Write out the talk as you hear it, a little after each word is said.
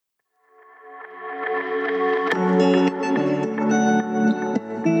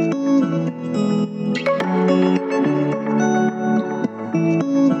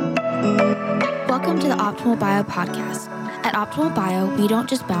Bio podcast. At Optimal Bio, we don't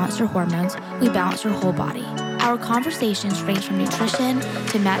just balance your hormones, we balance your whole body. Our conversations range from nutrition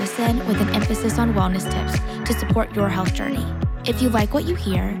to medicine with an emphasis on wellness tips to support your health journey. If you like what you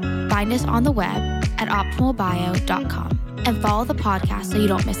hear, find us on the web at optimalbio.com and follow the podcast so you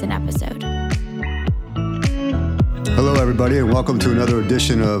don't miss an episode. Hello, everybody, and welcome to another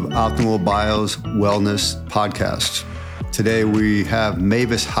edition of Optimal Bio's Wellness Podcast. Today, we have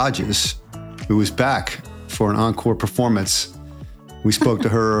Mavis Hodges, who is back for an encore performance. We spoke to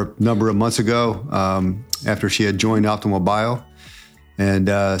her a number of months ago after she had joined Optimal Bio.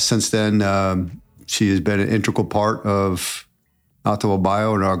 And since then, she has been an integral part of Optimal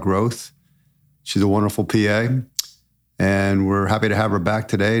Bio and our growth. She's a wonderful PA. And we're happy to have her back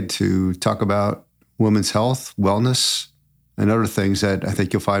today to talk about women's health, wellness, and other things that I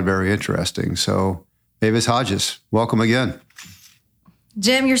think you'll find very interesting. So, Mavis Hodges, welcome again.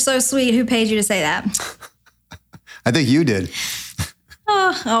 Jim, you're so sweet. Who paid you to say that? I think you did.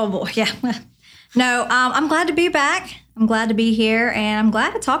 Oh boy, yeah. No, I'm glad to be back. I'm glad to be here, and I'm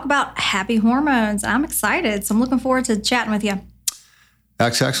glad to talk about happy hormones. I'm excited, so I'm looking forward to chatting with you.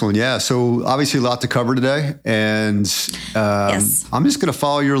 That's excellent. Yeah. So obviously a lot to cover today, and Yes. I'm just going to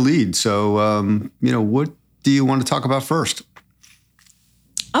follow your lead. So, what do you want to talk about first?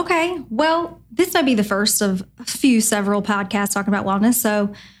 Okay. Well, this might be the first of several podcasts talking about wellness.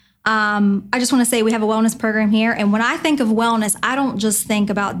 So I just want to say we have a wellness program here. And when I think of wellness, I don't just think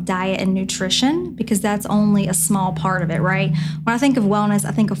about diet and nutrition because that's only a small part of it, right? When I think of wellness,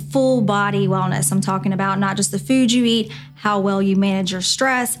 I think of full body wellness. I'm talking about not just the food you eat, how well you manage your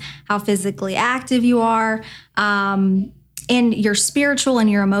stress, how physically active you are, and your spiritual and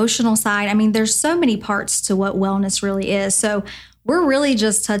your emotional side. I mean, there's so many parts to what wellness really is. So we're really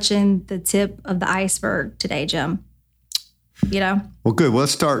just touching the tip of the iceberg today, Jim. Well, good. Well,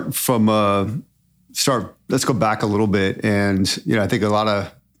 let's start from let's go back a little bit. And, I think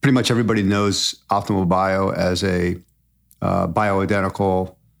pretty much everybody knows Optimal Bio as a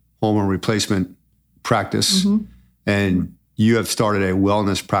bioidentical hormone replacement practice. Mm-hmm. And you have started a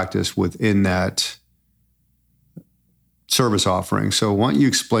wellness practice within that service offering. So why don't you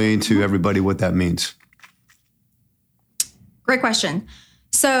explain to everybody what that means? Great question.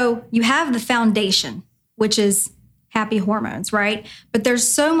 So you have the foundation, which is happy hormones, right? But there's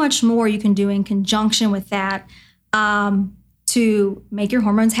so much more you can do in conjunction with that to make your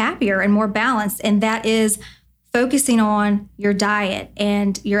hormones happier and more balanced. And that is focusing on your diet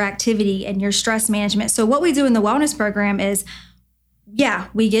and your activity and your stress management. So what we do in the wellness program is,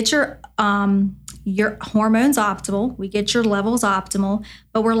 we get your hormones optimal, we get your levels optimal,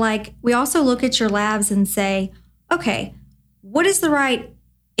 but we also look at your labs and say, okay, what is the right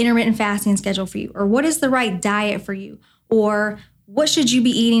intermittent fasting schedule for you? Or what is the right diet for you? Or what should you be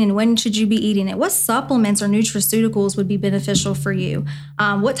eating and when should you be eating it? What supplements or nutraceuticals would be beneficial for you?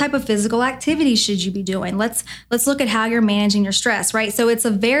 What type of physical activity should you be doing? Let's look at how you're managing your stress, right? So it's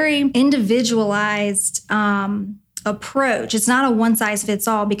a very individualized approach. It's not a one size fits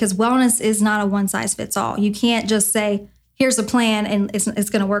all because wellness is not a one size fits all. You can't just say, here's a plan and it's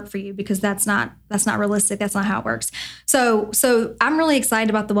going to work for you because that's not realistic. That's not how it works. So I'm really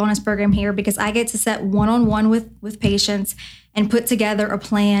excited about the wellness program here because I get to set one-on-one with patients and put together a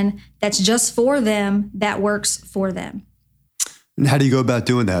plan that's just for them, that works for them. And how do you go about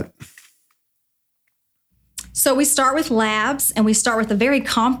doing that? So we start with labs and we start with a very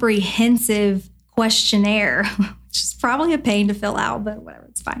comprehensive questionnaire, which is probably a pain to fill out, but whatever,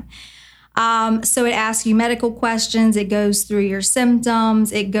 it's fine. So it asks you medical questions. It goes through your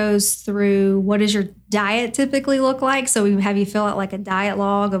symptoms. It goes through what does your diet typically look like. So we have you fill out like a diet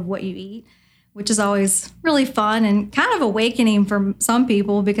log of what you eat, which is always really fun and kind of awakening for some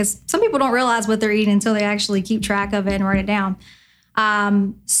people because some people don't realize what they're eating until they actually keep track of it and write it down.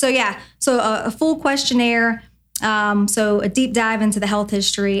 So a full questionnaire. So a deep dive into the health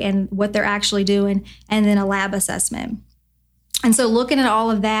history and what they're actually doing, and then a lab assessment. And so looking at all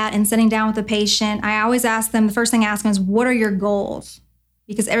of that and sitting down with the patient, I always ask them, the first thing I ask them is, what are your goals?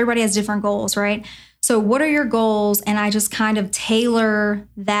 Because everybody has different goals, right? So what are your goals? And I just kind of tailor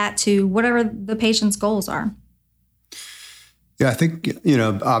that to whatever the patient's goals are. Yeah, I think,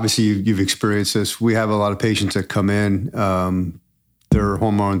 obviously you've experienced this. We have a lot of patients that come in, their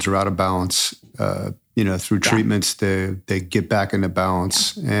hormones are out of balance. Through treatments, they get back into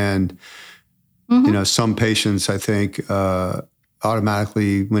balance. And, some patients, I think,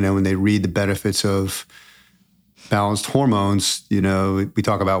 automatically, when they read the benefits of balanced hormones, we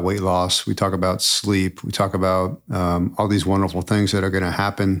talk about weight loss, we talk about sleep, we talk about all these wonderful things that are going to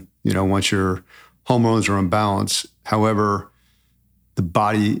happen, once your hormones are in balance. However, the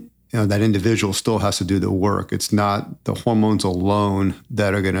body that individual still has to do the work. It's not the hormones alone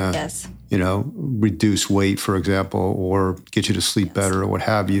that are going to, reduce weight, for example, or get you to sleep better or what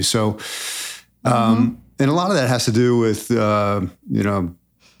have you. So, and a lot of that has to do with,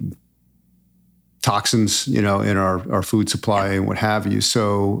 toxins, in our food supply and what have you.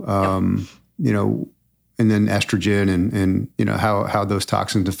 So, and then estrogen and how those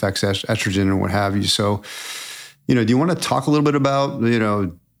toxins affects estrogen and what have you. So, do you want to talk a little bit about,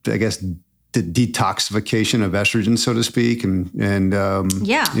 I guess, the detoxification of estrogen, so to speak, and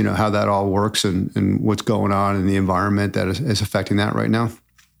how that all works and what's going on in the environment that is affecting that right now?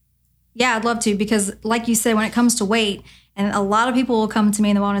 Yeah, I'd love to, because like you said, when it comes to weight, and a lot of people will come to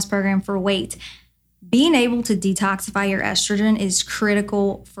me in the wellness program for weight, being able to detoxify your estrogen is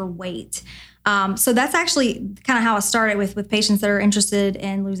critical for weight. So that's actually kind of how I started with patients that are interested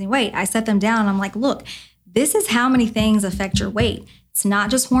in losing weight. I set them down and I'm like, look, this is how many things affect your weight. It's not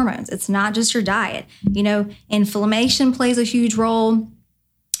just hormones. It's not just your diet. Inflammation plays a huge role,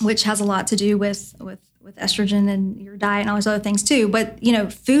 which has a lot to do with estrogen and your diet and all those other things too. But,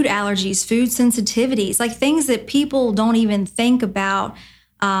 food allergies, food sensitivities, like things that people don't even think about,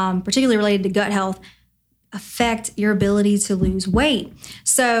 particularly related to gut health, affect your ability to lose weight.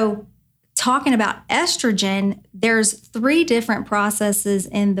 So talking about estrogen, there's 3 different processes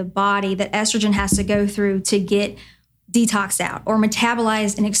in the body that estrogen has to go through to get detoxed out or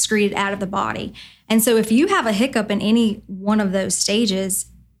metabolized and excreted out of the body. And so if you have a hiccup in any one of those stages,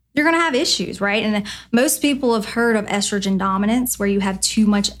 you're going to have issues, right? And most people have heard of estrogen dominance, where you have too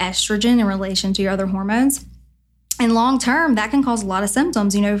much estrogen in relation to your other hormones. And long term, that can cause a lot of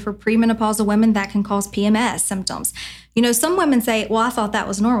symptoms. For premenopausal women, that can cause PMS symptoms. Some women say, well, I thought that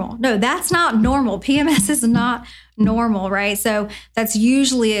was normal. No, that's not normal. PMS is not normal, right? So that's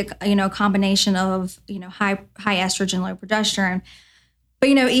usually a combination of, high estrogen, low progesterone. But,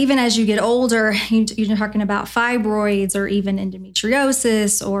 even as you get older, you're talking about fibroids or even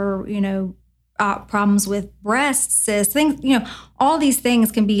endometriosis or, problems with breast cysts, things, all these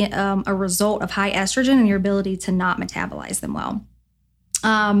things can be a result of high estrogen and your ability to not metabolize them well.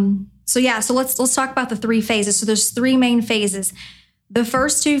 So let's talk about the 3 phases. So there's 3 main phases. The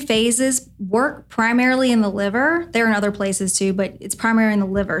first 2 phases work primarily in the liver. They're in other places too, but it's primarily in the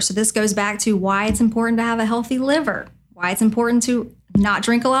liver. So this goes back to why it's important to have a healthy liver, why it's important to not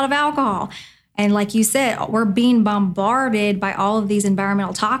drink a lot of alcohol. And like you said, we're being bombarded by all of these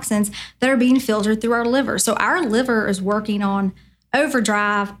environmental toxins that are being filtered through our liver. So our liver is working on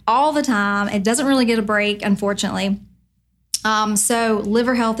overdrive all the time. It doesn't really get a break, unfortunately. So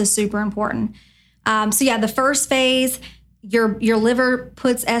liver health is super important. The first phase, your liver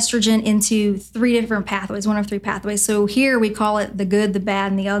puts estrogen into 3 different pathways, one of 3 pathways. So here we call it the good, the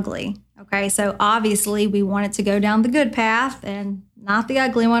bad, and the ugly. Okay, so obviously we want it to go down the good path and not the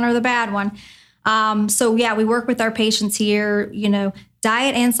ugly one or the bad one. We work with our patients here.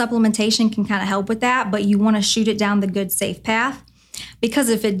 Diet and supplementation can kind of help with that, but you want to shoot it down the good, safe path, because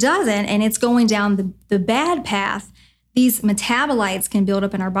if it doesn't and it's going down the bad path, these metabolites can build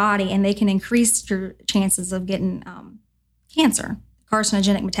up in our body and they can increase your chances of getting cancer,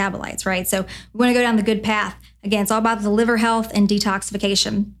 carcinogenic metabolites, right? So we want to go down the good path. Again, it's all about the liver health and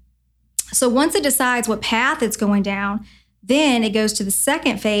detoxification. So once it decides what path it's going down, then it goes to the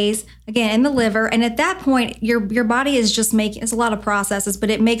second phase, again, in the liver. And at that point, your body is just it's a lot of processes,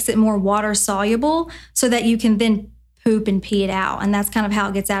 but it makes it more water soluble so that you can then poop and pee it out. And that's kind of how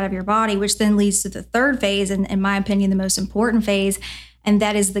it gets out of your body, which then leads to the third phase, and in my opinion, the most important phase, and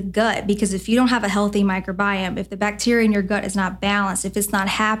that is the gut. Because if you don't have a healthy microbiome, if the bacteria in your gut is not balanced, if it's not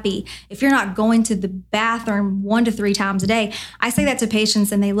happy, if you're not going to the bathroom 1 to 3 times a day, I say that to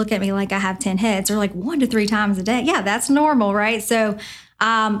patients and they look at me like I have 10 heads. They're like, 1 to 3 times a day. Yeah, that's normal, right? So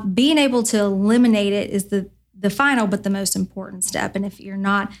being able to eliminate it is the final but the most important step. And if you're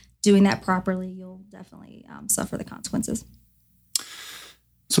not doing that properly, you'll definitely suffer the consequences.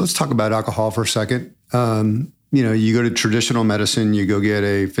 So let's talk about alcohol for a second. You go to traditional medicine, you go get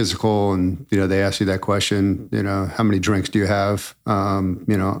a physical, and they ask you that question. How many drinks do you have? On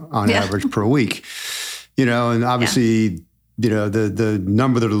average per week. And obviously, the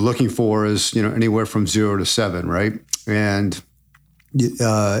number that they're looking for is anywhere from 0 to 7, right? And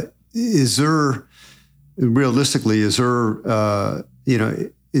is there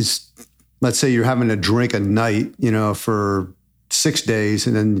let's say you're having a drink a night, for 6 days,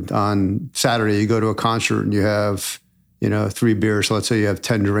 and then on Saturday you go to a concert and you have, 3 beers. So let's say you have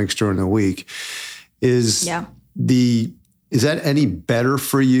 10 drinks during the week. Is that any better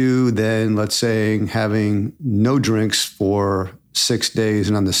for you than, let's say, having no drinks for 6 days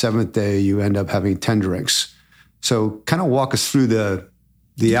and on the 7th day you end up having 10 drinks? So kind of walk us through the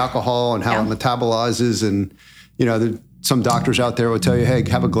the alcohol and how it metabolizes. And, some doctors out there will tell you, hey,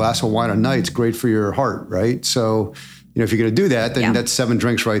 have a glass of wine a night. It's great for your heart, right? So, if you're going to do that, then that's 7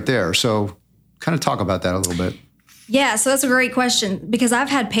 drinks right there. So kind of talk about that a little bit. Yeah, so that's a great question because I've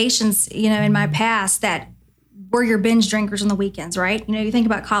had patients, in my past that were your binge drinkers on the weekends, right? You think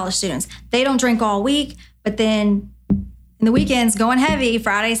about college students. They don't drink all week, but then in the weekends, going heavy,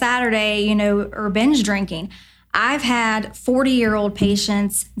 Friday, Saturday, or binge drinking. I've had 40-year-old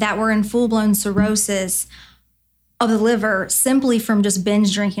patients that were in full-blown cirrhosis of the liver simply from just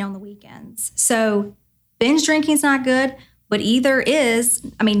binge drinking on the weekends. So binge drinking is not good, but neither is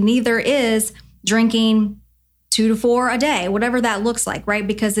drinking 2 to 4 a day, whatever that looks like, right?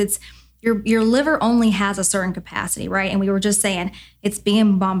 Because it's your liver only has a certain capacity, right? And we were just saying it's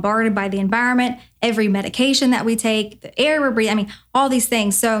being bombarded by the environment, every medication that we take, the air we're breathing, all these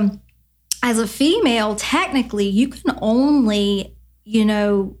things. So as a female, technically, you can only,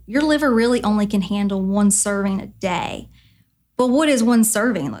 your liver really only can handle 1 serving a day. But what does 1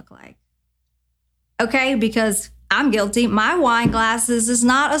 serving look like? Okay, because I'm guilty. My wine glasses is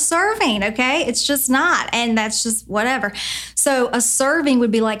not a serving, okay? It's just not. And that's just whatever. So a serving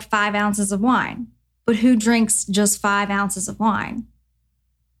would be like 5 ounces of wine. But who drinks just 5 ounces of wine?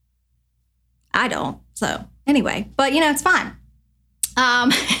 I don't. So anyway, but it's fine.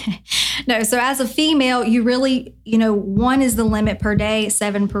 No, so as a female, you really, 1 is the limit per day,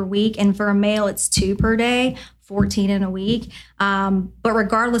 7 per week. And for a male, it's 2 per day, 14 in a week. But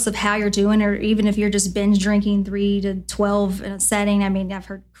regardless of how you're doing, or even if you're just binge drinking 3 to 12 in a setting, I've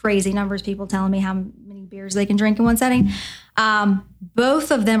heard crazy numbers, people telling me how many beers they can drink in one setting.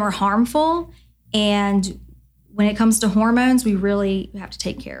 Both of them are harmful. And when it comes to hormones, we really have to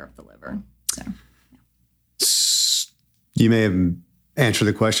take care of the liver. So you may have answered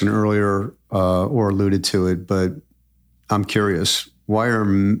the question earlier or alluded to it, but I'm curious. Why are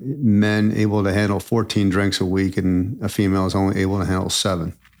men able to handle 14 drinks a week and a female is only able to handle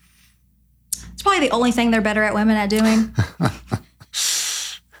 7? It's probably the only thing they're better at women at doing.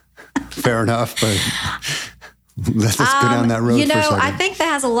 Fair enough, but let's go down that road for a second. I think that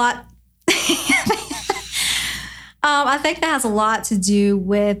has a lot. I think that has a lot to do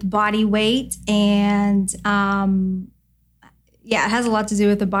with body weight and it has a lot to do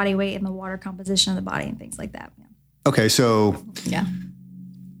with the body weight and the water composition of the body and things like that. Yeah. Okay, so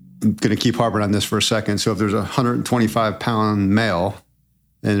I'm going to keep harping on this for a second. So if there's a 125-pound male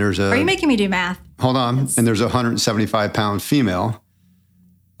and there's Are you making me do math? Hold on. And there's a 175-pound female,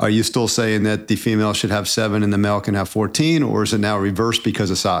 are you still saying that the female should have 7 and the male can have 14, or is it now reversed because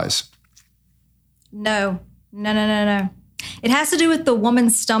of size? No. It has to do with the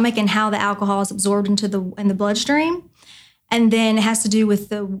woman's stomach and how the alcohol is absorbed into the bloodstream. And then it has to do with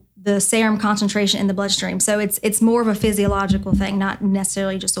the serum concentration in the bloodstream. So it's more of a physiological thing, not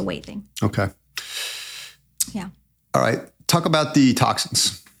necessarily just a weight thing. Okay. Yeah. All right. Talk about the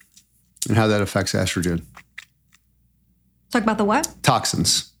toxins and how that affects estrogen. Talk about the what?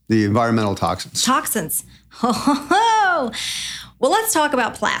 Toxins, the environmental toxins. Toxins. Oh, well, let's talk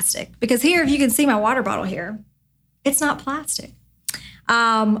about plastic. Because here, if you can see my water bottle here, it's not plastic.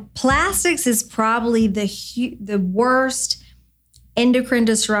 Plastics is probably the worst endocrine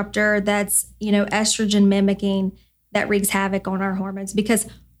disruptor that's, estrogen mimicking that wreaks havoc on our hormones because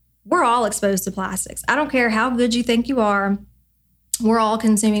we're all exposed to plastics. I don't care how good you think you are. We're all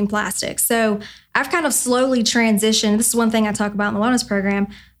consuming plastics. So I've kind of slowly transitioned. This is one thing I talk about in the wellness program,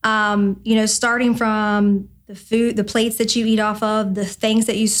 starting from the food, the plates that you eat off of, the things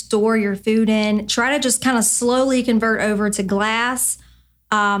that you store your food in, try to just kind of slowly convert over to glass,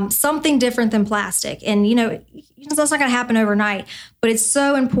 something different than plastic. And, that's not going to happen overnight, but it's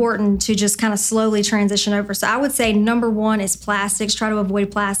so important to just kind of slowly transition over. So I would say number 1 is plastics. Try to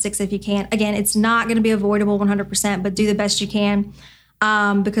avoid plastics if you can. Again, it's not going to be avoidable 100%, but do the best you can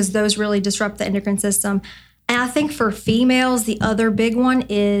because those really disrupt the endocrine system. And I think for females, the other big one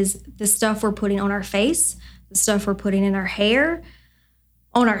is the stuff we're putting on our face, the stuff we're putting in our hair,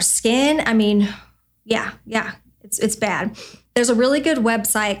 on our skin. It's bad. There's a really good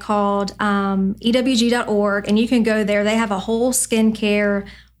website called EWG.org, and you can go there. They have a whole skincare,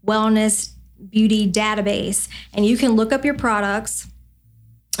 wellness, beauty database, and you can look up your products.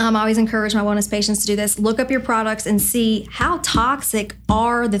 I always encourage my wellness patients to do this. Look up your products and see how toxic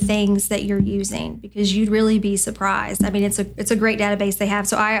are the things that you're using, because you'd really be surprised. It's a great database they have.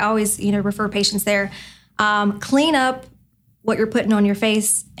 So I always, refer patients there. Clean up what you're putting on your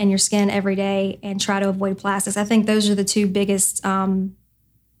face and your skin every day and try to avoid plastics. I think those are the 2 biggest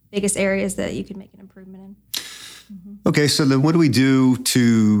areas that you can make an improvement in. Mm-hmm. Okay, so then what do we do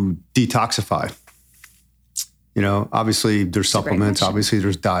to detoxify? Obviously there's supplements, obviously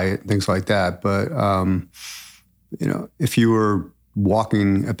there's diet, things like that. But, if you were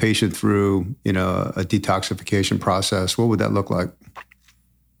walking a patient through, a detoxification process, what would that look like?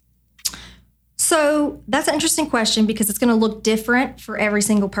 So that's an interesting question because it's going to look different for every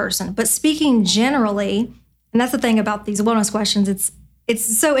single person. But speaking generally, and that's the thing about these wellness questions,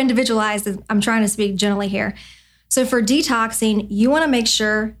 it's so individualized. I'm trying to speak generally here. So for detoxing, you want to make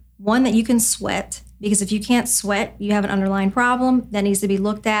sure, one, that you can sweat, because if you can't sweat, you have an underlying problem that needs to be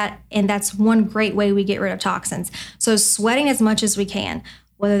looked at. And that's one great way we get rid of toxins. So sweating as much as we can,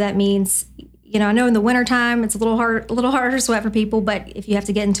 whether that means, I know in the wintertime, it's a little harder to sweat for people, but if you have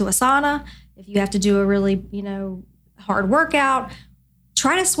to get into a sauna, if you have to do a really, hard workout,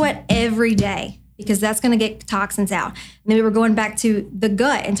 try to sweat every day because that's going to get toxins out. And then we were going back to the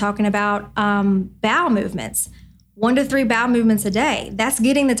gut and talking about bowel movements. 1 to 3 bowel movements a day. That's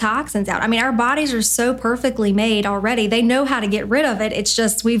getting the toxins out. I mean, our bodies are so perfectly made already. They know how to get rid of it. It's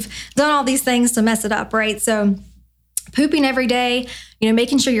just we've done all these things to mess it up, right? So pooping every day,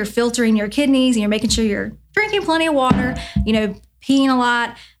 making sure you're filtering your kidneys, and you're making sure you're drinking plenty of water, peeing a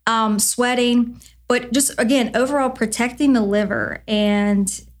lot, sweating, but just, again, overall protecting the liver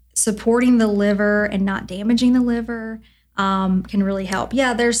and supporting the liver and not damaging the liver can really help.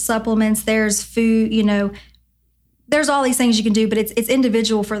 Yeah, there's supplements, there's food, there's all these things you can do, but it's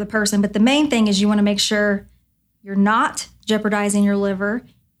individual for the person. But the main thing is you want to make sure you're not jeopardizing your liver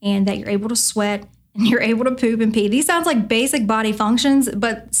and that you're able to sweat and you're able to poop and pee. These sounds like basic body functions,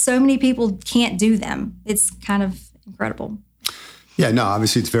 but so many people can't do them. It's kind of incredible. Yeah, no,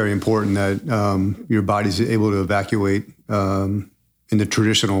 obviously it's very important that your body's able to evacuate in the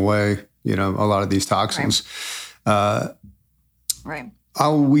traditional way, a lot of these toxins. Right.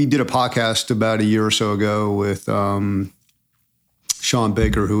 We did a podcast about a year or so ago with Sean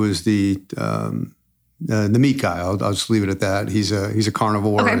Baker, who is the meat guy. I'll just leave it at that. He's a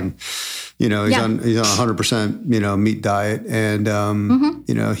carnivore, and he's on 100% meat diet, and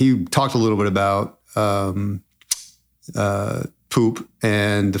he talked a little bit about poop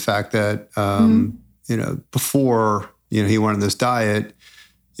and the fact that before he went on this diet,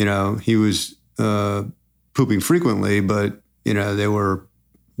 he was pooping frequently, but they were,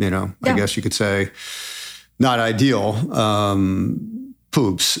 I guess you could say, not ideal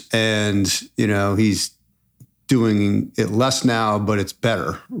poops. And, he's doing it less now, but it's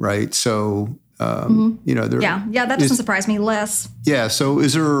better, right? So, that doesn't surprise me less. Yeah. So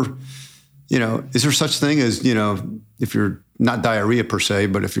is there such thing as, if you're not diarrhea per se,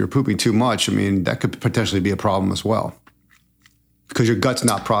 but if you're pooping too much, I mean, that could potentially be a problem as well because your gut's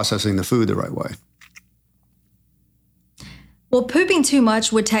not processing the food the right way. Well, pooping too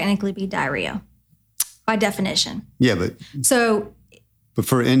much would technically be diarrhea by definition. Yeah, but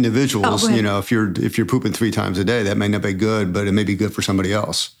for individuals, if you're pooping 3 times a day, that may not be good, but it may be good for somebody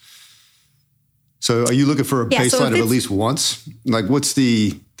else. So are you looking for a baseline of at least once? Like what's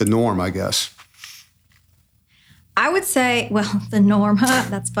the norm, I guess? I would say, the norm,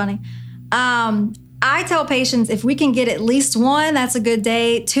 that's funny. I tell patients if we can get at least 1, that's a good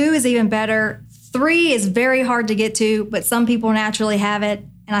day. 2 is even better. 3 is very hard to get to, but some people naturally have it,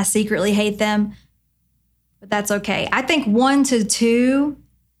 and I secretly hate them. But that's okay. I think 1 to 2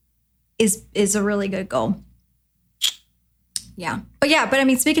 is a really good goal. Yeah. But I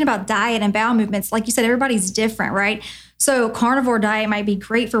mean, speaking about diet and bowel movements, like you said, everybody's different, right? So carnivore diet might be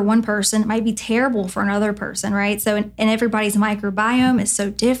great for one person, it might be terrible for another person, right? So, and everybody's microbiome is so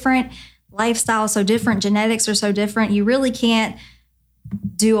different, lifestyle is so different, genetics are so different. You really can't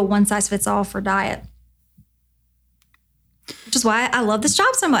do a one size fits all for diet. Which is why I love this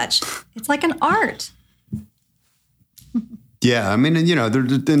job so much. It's like an art. Yeah, I mean,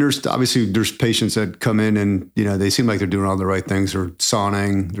 there's obviously there's patients that come in and they seem like they're doing all the right things. They're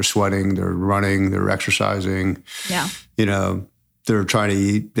sauning, they're sweating, they're running, they're exercising. Yeah. They're trying to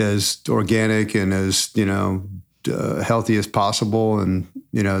eat as organic and as healthy as possible, and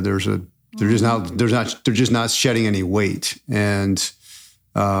they're just not shedding any weight, and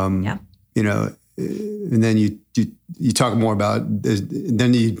and then you talk more about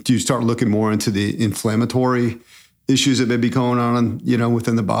then you start looking more into the inflammatory issues that may be going on,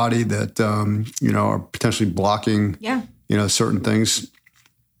 within the body that, are potentially blocking, certain things.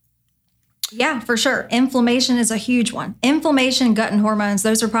 Yeah, for sure. Inflammation is a huge one. Inflammation, gut, and hormones,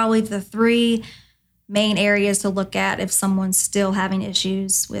 those are probably the 3 main areas to look at if someone's still having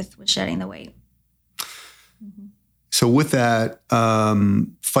issues with shedding the weight. Mm-hmm. So with that,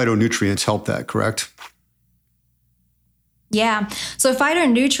 phytonutrients help that, correct? Yeah. So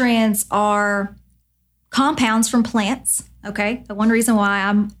phytonutrients are compounds from plants. Okay. The one reason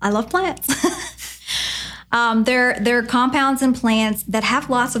why I love plants. They're compounds in plants that have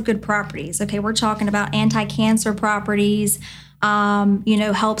lots of good properties. Okay, we're talking about anti-cancer properties,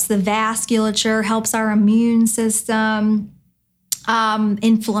 helps the vasculature, helps our immune system,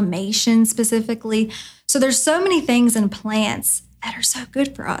 inflammation specifically. So there's so many things in plants that are so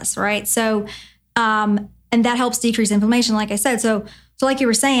good for us, right? So, and that helps decrease inflammation, like I said. So like you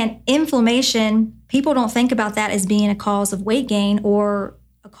were saying, inflammation, people don't think about that as being a cause of weight gain or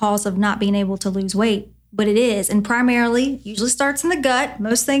a cause of not being able to lose weight, but it is. And primarily, usually starts in the gut.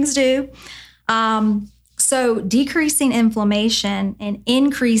 Most things do. So decreasing inflammation and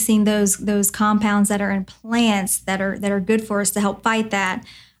increasing those compounds that are in plants that are good for us to help fight that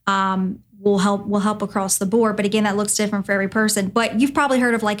will help across the board. But again, that looks different for every person. But you've probably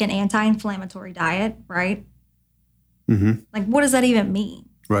heard of like an anti-inflammatory diet, right? Mm-hmm. Like, what does that even mean?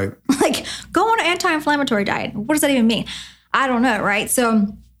 Right. Like, go on an anti-inflammatory diet. What does that even mean? I don't know, right?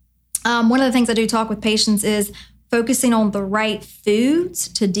 So one of the things I do talk with patients is focusing on the right foods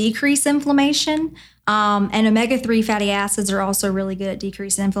to decrease inflammation. And omega-3 fatty acids are also really good at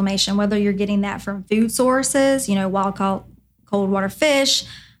decreasing inflammation, whether you're getting that from food sources, wild caught cold water fish,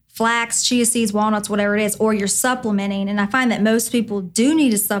 flax, chia seeds, walnuts, whatever it is, or you're supplementing. And I find that most people do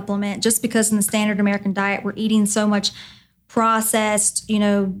need a supplement just because in the standard American diet, we're eating so much processed,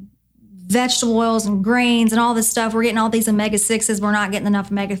 vegetable oils and grains and all this stuff. We're getting all these omega-6s. We're not getting enough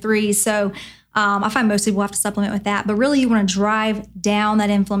omega-3s. So I find most people have to supplement with that. But really, you want to drive down that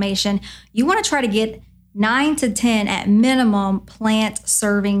inflammation. You want to try to get 9 to 10 at minimum plant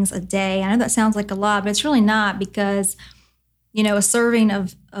servings a day. I know that sounds like a lot, but it's really not, because a serving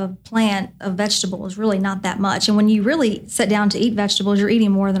of vegetable is really not that much. And when you really sit down to eat vegetables, you're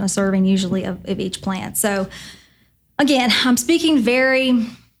eating more than a serving usually of each plant. So again, I'm speaking very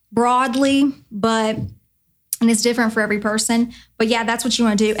broadly, and it's different for every person. But yeah, that's what you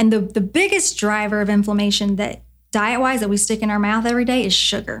want to do. And the biggest driver of inflammation that diet-wise that we stick in our mouth every day is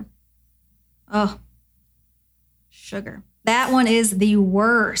sugar. Oh, sugar. That one is the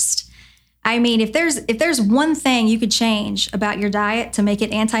worst. I mean, if there's one thing you could change about your diet to make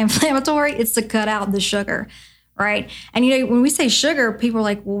it anti-inflammatory, it's to cut out the sugar, right? And when we say sugar, people are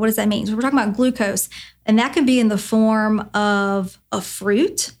like, well, what does that mean? So we're talking about glucose, and that can be in the form of a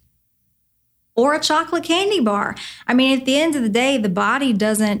fruit or a chocolate candy bar. I mean, at the end of the day, the body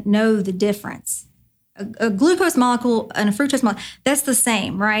doesn't know the difference. A glucose molecule and a fructose molecule, that's the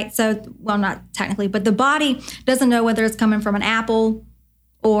same, right? So, well, not technically, but the body doesn't know whether it's coming from an apple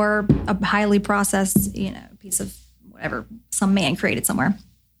or a highly processed, piece of whatever some man created somewhere.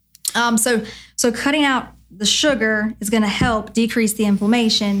 So cutting out the sugar is going to help decrease the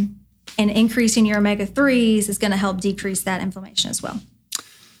inflammation, and increasing your omega-3s is going to help decrease that inflammation as well.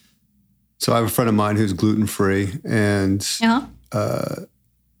 So I have a friend of mine who's gluten-free and, and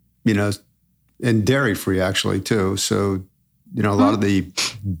dairy-free actually too. So, a lot of the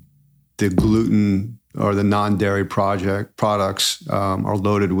gluten or the non-dairy products are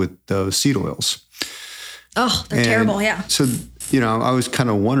loaded with those seed oils. Oh, they're terrible, yeah. So, I was kind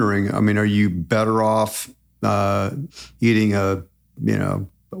of wondering, are you better off eating a,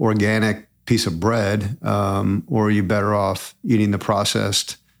 organic piece of bread, or are you better off eating the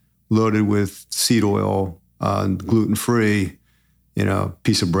processed, loaded with seed oil, gluten-free,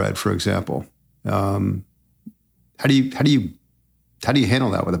 piece of bread, for example? How do you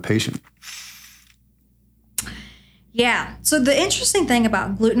handle that with a patient? Yeah. So the interesting thing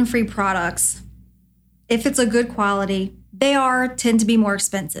about gluten-free products, if it's a good quality, they tend to be more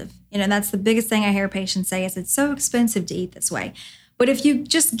expensive. That's the biggest thing I hear patients say is it's so expensive to eat this way. But if you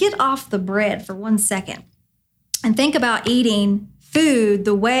just get off the bread for 1 second and think about eating food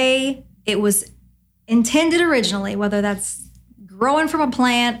the way it was intended originally, whether that's growing from a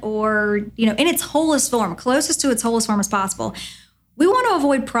plant or, in its wholest form, closest to its wholest form as possible, we want to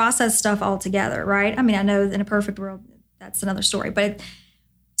avoid processed stuff altogether, right? I mean, I know in a perfect world, that's another story. But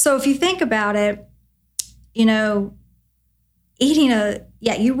so if you think about it, eating you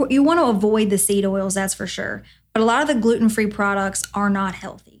want to avoid the seed oils, that's for sure. But a lot of the gluten-free products are not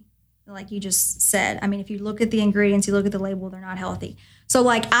healthy. Like you just said, I mean, if you look at the ingredients, you look at the label, they're not healthy. So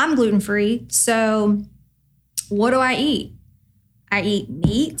like I'm gluten-free. So what do I eat? I eat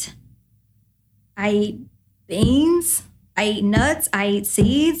meat. I eat beans. I eat nuts, I eat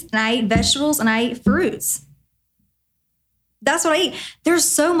seeds, and I eat vegetables, and I eat fruits. That's what I eat. There's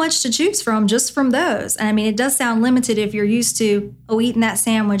so much to choose from just from those. And I mean, it does sound limited if you're used to, eating that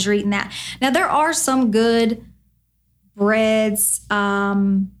sandwich or eating that. Now, there are some good breads.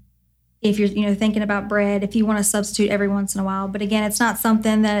 If you're, thinking about bread, if you want to substitute every once in a while. But again, it's not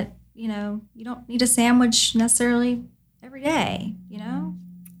something that, you don't need a sandwich necessarily every day, You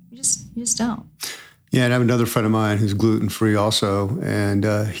just don't. Yeah, and I have another friend of mine who's gluten-free also,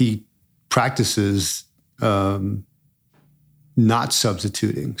 and he practices not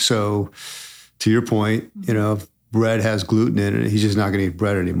substituting. So to your point, if bread has gluten in it, he's just not going to eat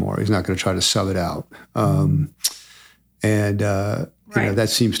bread anymore. He's not going to try to sub it out. That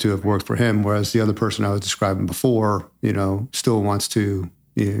seems to have worked for him, whereas the other person I was describing before, still wants to,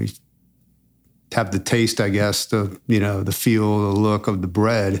 have the taste, I guess, the feel, the look of the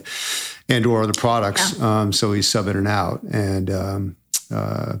bread and or the products. Yeah. So he's subbing it out. And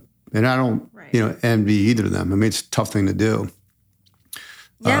I don't, envy either of them. I mean, it's a tough thing to do.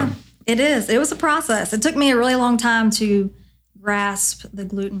 Yeah, it is. It was a process. It took me a really long time to grasp the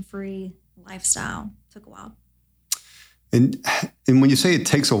gluten-free lifestyle. It took a while. And when you say it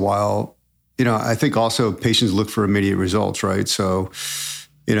takes a while, I think also patients look for immediate results, right? So,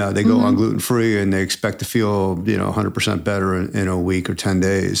 they go on gluten-free and they expect to feel, 100% better in a week or 10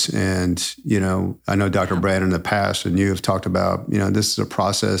 days. And, I know Dr. Brandon in the past, and you have talked about, this is a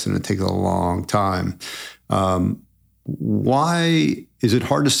process and it takes a long time. Why is it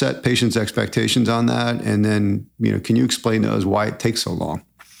hard to set patients' expectations on that? And then, can you explain to us why it takes so long?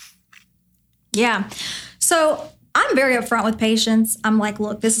 Yeah. So I'm very upfront with patients. I'm like,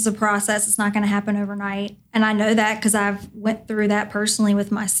 look, this is a process. It's not going to happen overnight. And I know that because I've went through that personally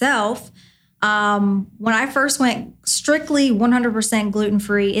with myself. When I first went strictly 100%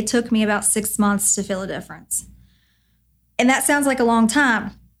 gluten-free, it took me about 6 months to feel a difference. And that sounds like a long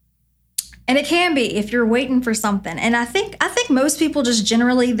time. And it can be if you're waiting for something. And I think most people just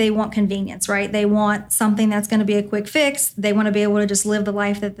generally, they want convenience, right? They want something that's going to be a quick fix. They want to be able to just live the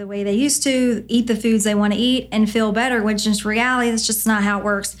life that the way they used to, eat the foods they want to eat and feel better, which in reality, that's just not how it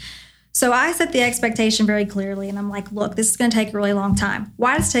works. So I set the expectation very clearly. And I'm like, look, this is going to take a really long time.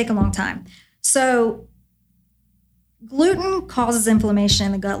 Why does it take a long time? So gluten causes inflammation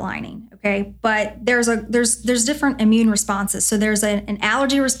in the gut lining. Okay, but there's different immune responses. So there's an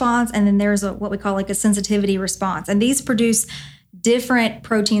allergy response, and then there's what we call like a sensitivity response. And these produce different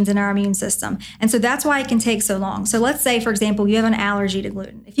proteins in our immune system. And so that's why it can take so long. So let's say, for example, you have an allergy to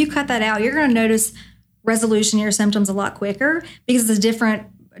gluten. If you cut that out, you're going to notice resolution of your symptoms a lot quicker because it's a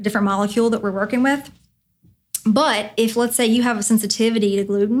different molecule that we're working with. But if, let's say, you have a sensitivity to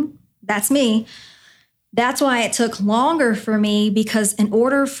gluten, that's me. That's why it took longer for me, because in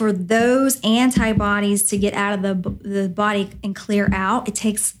order for those antibodies to get out of the body and clear out, it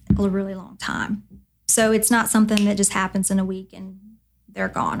takes a really long time. So it's not something that just happens in a week and they're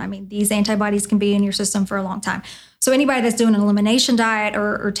gone. I mean, these antibodies can be in your system for a long time. So anybody that's doing an elimination diet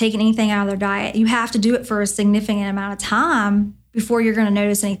or taking anything out of their diet, you have to do it for a significant amount of time before you're going to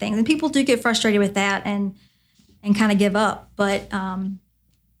notice anything. And people do get frustrated with that and kind of give up. But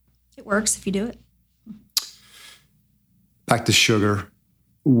it works if you do it. Back to sugar.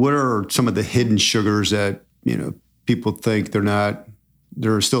 What are some of the hidden sugars that, people think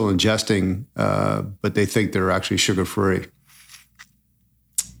they're still ingesting, but they think they're actually sugar-free?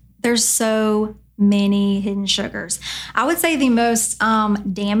 There's so many hidden sugars. I would say the most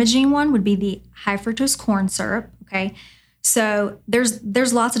damaging one would be the high fructose corn syrup. Okay. So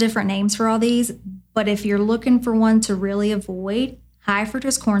there's lots of different names for all these, but if you're looking for one to really avoid, high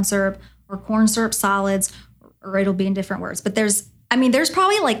fructose corn syrup or corn syrup solids, or it'll be in different words. But there's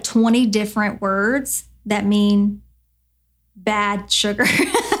probably like 20 different words that mean bad sugar.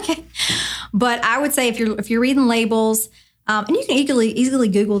 Okay. But I would say if you're reading labels, and you can easily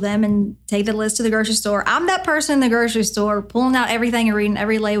Google them and take the list to the grocery store. I'm that person in the grocery store pulling out everything and reading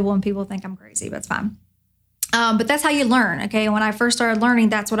every label, and people think I'm crazy, but it's fine. But that's how you learn. Okay. When I first started learning,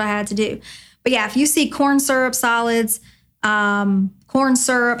 that's what I had to do. But yeah, if you see corn syrup solids, corn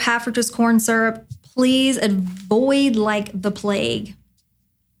syrup, high fructose corn syrup, please avoid like the plague.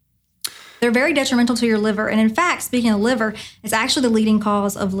 They're very detrimental to your liver. And in fact, speaking of liver, it's actually the leading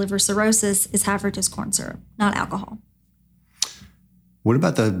cause of liver cirrhosis is high fructose corn syrup, not alcohol. What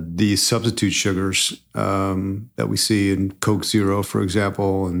about the substitute sugars that we see in Coke Zero, for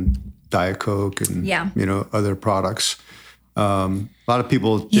example, and Diet Coke and other products? A lot of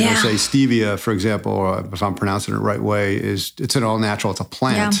people say stevia, for example, or if I'm pronouncing it the right way, it's an all natural. It's a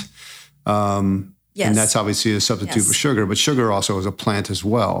plant. Yeah. Yes. And that's obviously a substitute for sugar, but sugar also is a plant as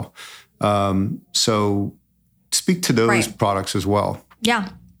well. So speak to those products as well. Yeah.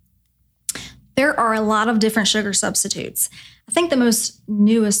 There are a lot of different sugar substitutes. I think the most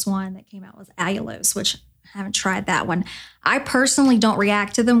newest one that came out was allulose, which I haven't tried that one. I personally don't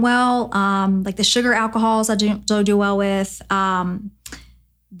react to them well. Like the sugar alcohols I don't do well with.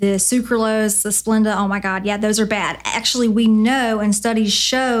 The sucralose, the Splenda, oh my God, yeah, those are bad. Actually, we know and studies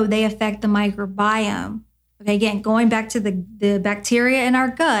show they affect the microbiome. Okay, again, going back to the bacteria in our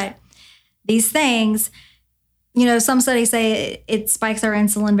gut, these things, some studies say it spikes our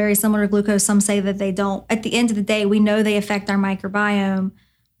insulin, very similar to glucose. Some say that they don't. At the end of the day, we know they affect our microbiome,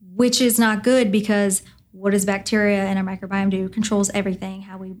 which is not good because what does bacteria in our microbiome do? It controls everything,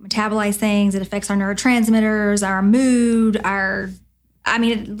 how we metabolize things. It affects our neurotransmitters, our mood,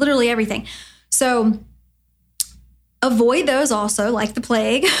 literally everything. So avoid those also, like the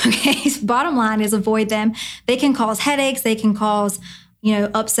plague. Okay, bottom line is avoid them. They can cause headaches. They can cause,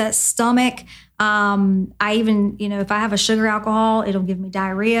 upset stomach. I even, if I have a sugar alcohol, it'll give me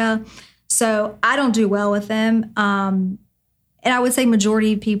diarrhea. So I don't do well with them. And I would say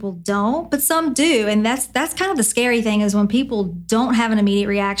majority of people don't, but some do. And that's kind of the scary thing is when people don't have an immediate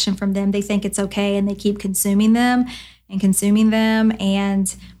reaction from them, they think it's okay and they keep consuming them,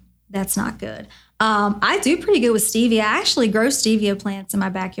 and that's not good. I do pretty good with stevia. I actually grow stevia plants in my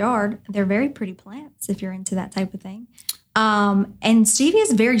backyard. They're very pretty plants if you're into that type of thing. And stevia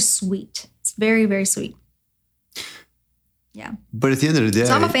is very sweet. It's very, very sweet. Yeah. But at the end of the day,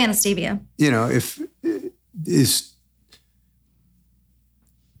 so I'm a fan of stevia.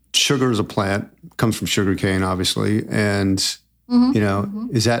 Sugar is a plant, comes from sugarcane, obviously. And,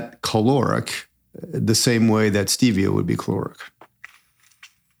 is that caloric the same way that stevia would be caloric?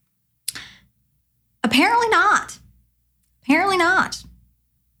 Apparently not.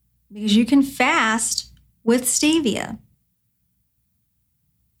 Because you can fast with stevia.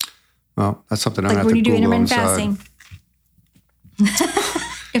 Well, that's something like I'm when going to you do Google intermittent on the side. fasting. You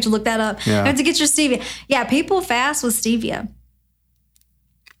have to look that up. Yeah. You have to get your stevia. Yeah, people fast with stevia.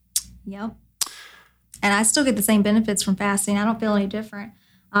 Yep. And I still get the same benefits from fasting. I don't feel any different.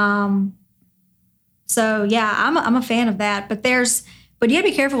 So yeah, I'm a fan of that. But you have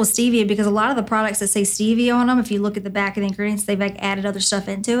to be careful with stevia because a lot of the products that say stevia on them, if you look at the back of the ingredients, they've added other stuff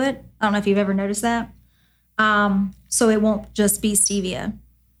into it. I don't know if you've ever noticed that. So it won't just be stevia.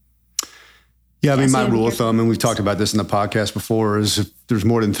 Yeah, my rule of thumb, and we've talked about this in the podcast before, is if there's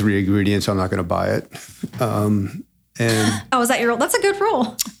more than 3 ingredients, I'm not going to buy it. Is that your rule? That's a good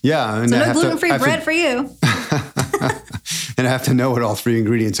rule. Yeah. And so no gluten-free bread for you. And I have to know what all 3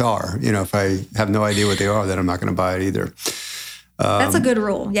 ingredients are. If I have no idea what they are, then I'm not going to buy it either. That's a good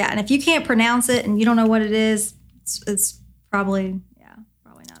rule. Yeah. And if you can't pronounce it and you don't know what it is, it's probably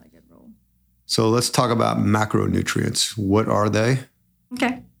not a good rule. So let's talk about macronutrients. What are they?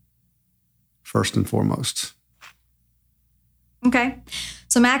 Okay. First and foremost. Okay.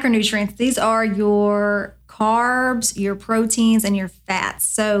 So macronutrients, these are your carbs, your proteins, and your fats.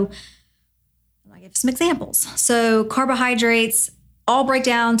 So I'll give some examples. So carbohydrates all break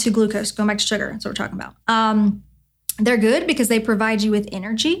down to glucose, going back to sugar. That's what we're talking about. They're good because they provide you with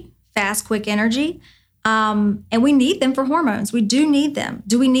energy, fast, quick energy. And we need them for hormones. We do need them.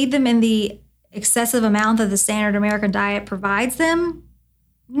 Do we need them in the excessive amount that the standard American diet provides them?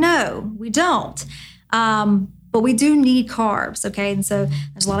 No, we don't. But we do need carbs, okay? And so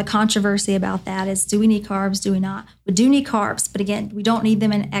there's a lot of controversy about that is, do we need carbs? Do we not? We do need carbs, but again, we don't need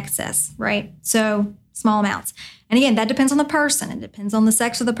them in excess, right? So small amounts. And again, that depends on the person. It depends on the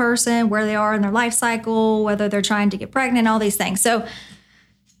sex of the person, where they are in their life cycle, whether they're trying to get pregnant, all these things. So,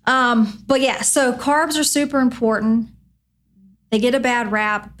 so carbs are super important. They get a bad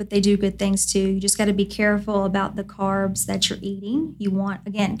rap, but they do good things too. You just got to be careful about the carbs that you're eating. You want,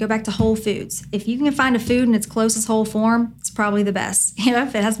 again, go back to whole foods. If you can find a food in its closest whole form, it's probably the best.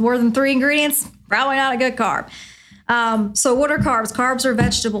 If it has more than 3 ingredients, probably not a good carb. So what are carbs? Carbs are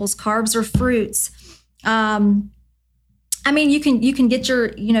vegetables. Carbs are fruits. You can get your,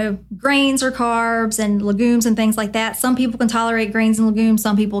 grains or carbs and legumes and things like that. Some people can tolerate grains and legumes,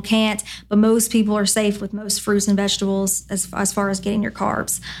 some people can't, but most people are safe with most fruits and vegetables as far as getting your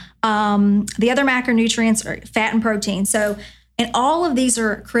carbs. The other macronutrients are fat and protein. And all of these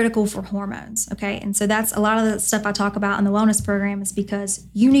are critical for hormones, okay? And so that's a lot of the stuff I talk about in the wellness program is because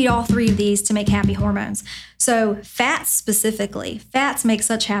you need all 3 of these to make happy hormones. So fats specifically, fats make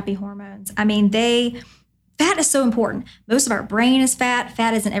such happy hormones. Fat is so important. Most of our brain is fat.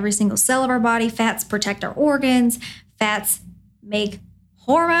 Fat is in every single cell of our body. Fats protect our organs. Fats make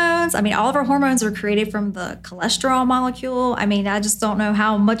hormones. All of our hormones are created from the cholesterol molecule. I just don't know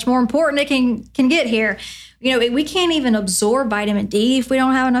how much more important it can get here. We can't even absorb vitamin D if we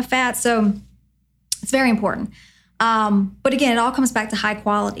don't have enough fat. So it's very important. But again, it all comes back to high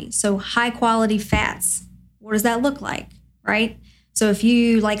quality. So high quality fats, what does that look like, right? So if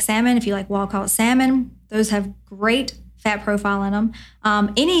you like salmon, if you like wild-caught salmon, those have great fat profile in them.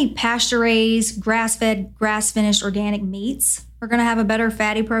 Any pasture-raised, grass-fed, grass-finished organic meats are going to have a better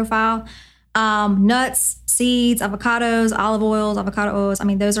fatty profile. Nuts, seeds, avocados, olive oils, avocado oils.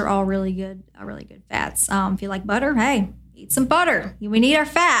 Those are all really good fats. If you like butter, hey, eat some butter. We need our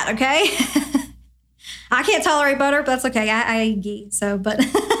fat, okay? I can't tolerate butter, but that's okay. I eat ghee, but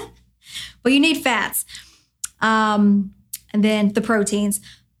you need fats. And then the proteins.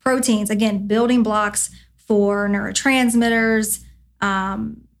 Proteins, again, building blocks for neurotransmitters,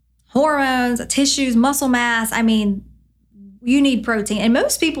 hormones, tissues, muscle mass. I mean, you need protein. And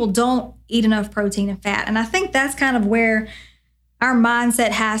most people don't eat enough protein and fat. And I think that's kind of where our mindset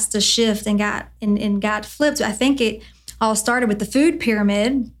has to shift and got flipped. I think it all started with the food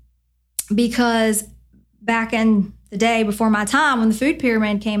pyramid, because back in the day before my time, when the food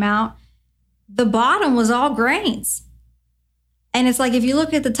pyramid came out, the bottom was all grains. And it's like, if you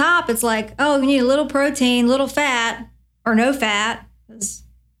look at the top, it's like, oh, you need a little protein, little fat, or no fat, because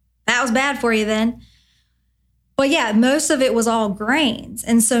that was bad for you then. But yeah, most of it was all grains.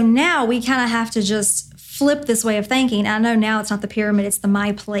 And so now we kind of have to just flip this way of thinking. I know now it's not the pyramid, it's the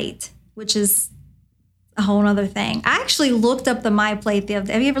MyPlate, which is a whole other thing. I actually looked up the MyPlate the other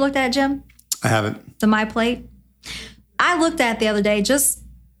day. Have you ever looked at it, Jim? I haven't. The MyPlate? I looked at it the other day just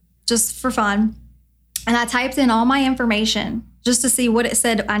for fun. And I typed in all my information just to see what it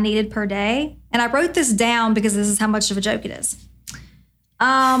said I needed per day. And I wrote this down because this is how much of a joke it is.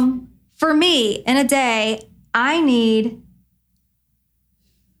 For me, in a day,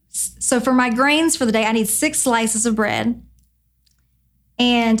 so for my grains for the day, I need 6 slices of bread.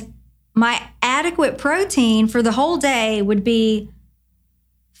 And my adequate protein for the whole day would be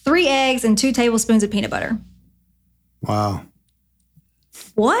 3 eggs and 2 tablespoons of peanut butter. Wow.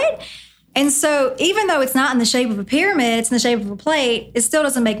 What? And so even though it's not in the shape of a pyramid, it's in the shape of a plate, it still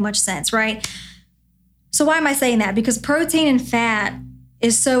doesn't make much sense, right? So why am I saying that? Because protein and fat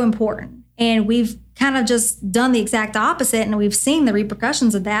is so important. And we've kind of just done the exact opposite, and we've seen the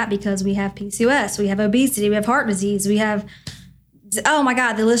repercussions of that because we have PCOS, we have obesity, we have heart disease, we have, oh my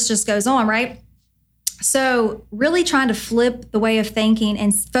God, the list just goes on, right? So really trying to flip the way of thinking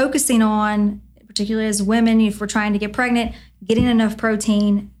and focusing on, particularly as women, if we're trying to get pregnant, getting enough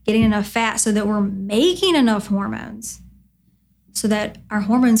protein, getting enough fat so that we're making enough hormones so that our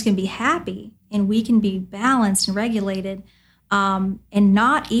hormones can be happy and we can be balanced and regulated, and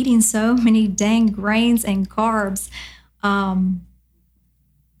not eating so many dang grains and carbs.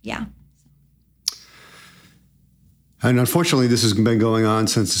 Yeah. And unfortunately, this has been going on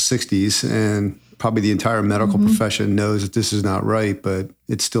since the 60s, and probably the entire medical profession knows that this is not right, but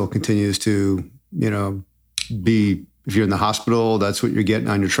it still continues to, be, if you're in the hospital, that's what you're getting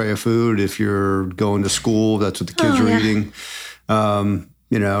on your tray of food. If you're going to school, that's what the kids are eating. And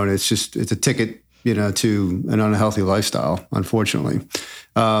it's a ticket, to an unhealthy lifestyle, unfortunately.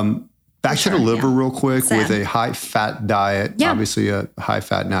 Back to the liver real quick. Sad. With a high-fat diet, obviously a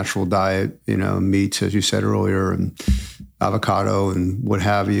high-fat natural diet, meats, as you said earlier, and avocado and what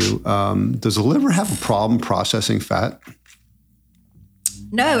have you. Does the liver have a problem processing fat?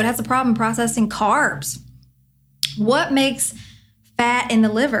 No, it has a problem processing carbs. What makes fat in the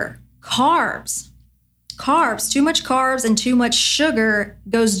liver? Carbs. Carbs. Too much carbs and too much sugar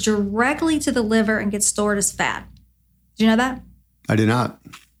goes directly to the liver and gets stored as fat. Did you know that? I did not.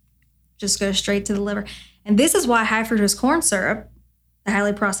 Just goes straight to the liver. And this is why high fructose corn syrup, the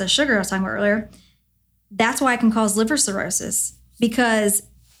highly processed sugar I was talking about earlier, that's why it can cause liver cirrhosis, because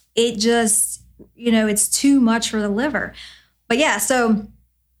it just, it's too much for the liver. But yeah, so,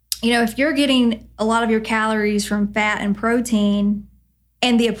 if you're getting a lot of your calories from fat and protein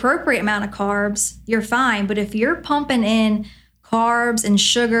and the appropriate amount of carbs, you're fine. But if you're pumping in carbs and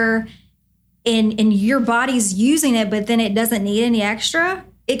sugar and your body's using it, but then it doesn't need any extra,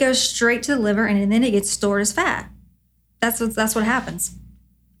 it goes straight to the liver and then it gets stored as fat. That's what happens.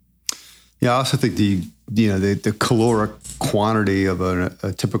 Yeah, I also think the caloric quantity of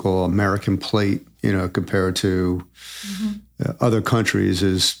a typical American plate, compared to other countries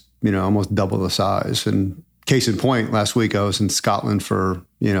is, almost double the size. And case in point, last week I was in Scotland for,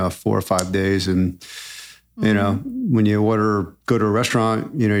 4 or 5 days. And, when you go to a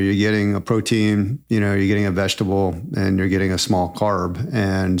restaurant, you're getting a protein, you're getting a vegetable, and you're getting a small carb.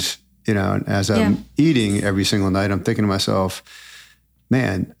 And, as I'm eating every single night, I'm thinking to myself,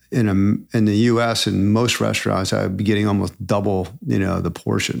 man, in the U.S. in most restaurants, I'd be getting almost double, the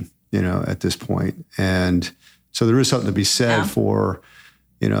portion, at this point. And so there is something to be said for,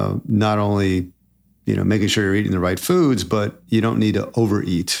 not only, making sure you're eating the right foods, but you don't need to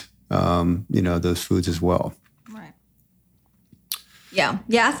overeat, those foods as well. Right. Yeah.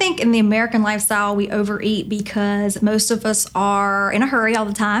 Yeah. I think in the American lifestyle, we overeat because most of us are in a hurry all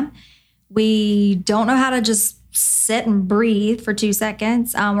the time. We don't know how to just sit and breathe for 2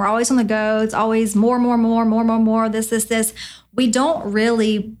 seconds. We're always on the go. It's always more, this. We don't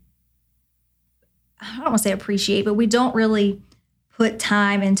really, I don't want to say appreciate, but we don't really put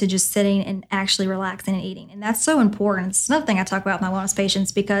time into just sitting and actually relaxing and eating. And that's so important. It's another thing I talk about with my wellness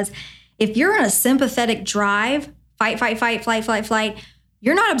patients, because if you're in a sympathetic drive, fight, flight,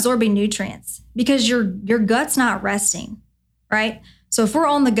 you're not absorbing nutrients because your gut's not resting, right? So if we're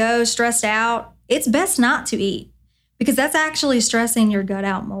on the go, stressed out, it's best not to eat because that's actually stressing your gut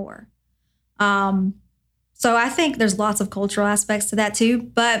out more. So I think there's lots of cultural aspects to that too,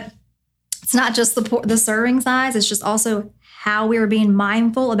 but it's not just the serving size. It's just also how we are being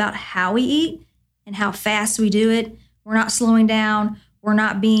mindful about how we eat and how fast we do it. We're not slowing down. We're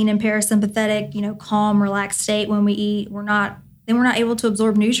not being in parasympathetic, calm, relaxed state when we eat. We're not able to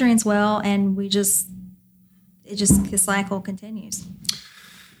absorb nutrients well, and the cycle continues.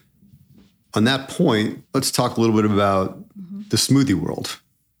 On that point, let's talk a little bit about the smoothie world,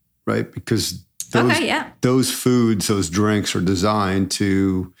 right? Because those foods, those drinks are designed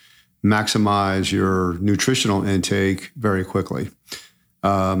to maximize your nutritional intake very quickly.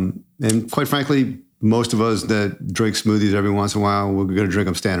 And quite frankly, most of us that drink smoothies every once in a while, we're going to drink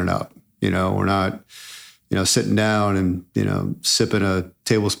them standing up. We're not, sitting down and, sipping a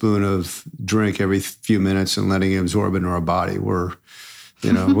tablespoon of drink every few minutes and letting it absorb into our body. We're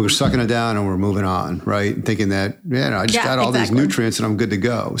sucking it down and we're moving on, right? And thinking that, I just got all these nutrients and I'm good to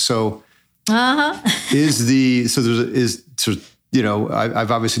go. So I've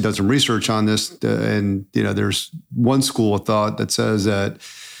obviously done some research on this, and there's one school of thought that says that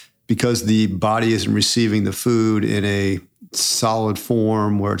because the body isn't receiving the food in a solid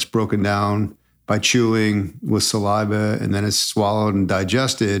form where it's broken down by chewing with saliva and then it's swallowed and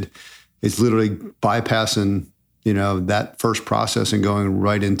digested, it's literally bypassing that first process and going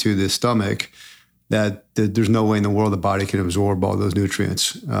right into the stomach, that there's no way in the world the body can absorb all those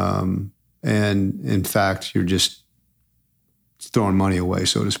nutrients. And in fact, you're just throwing money away,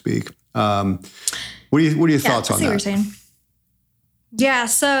 so to speak. What are your thoughts on that? I see what you're saying. Yeah.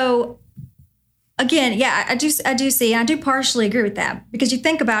 So again, I do see, and I do partially agree with that, because you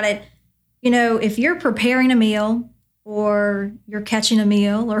think about it, if you're preparing a meal or you're catching a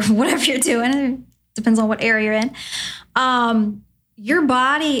meal or whatever you're doing, it depends on what area you're in.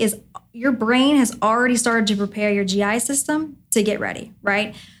 Your brain has already started to prepare your GI system to get ready,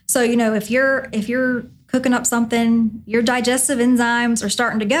 right? So, if you're cooking up something, your digestive enzymes are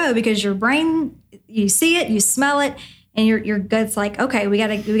starting to go because your brain, you see it, you smell it, and your gut's like, okay, we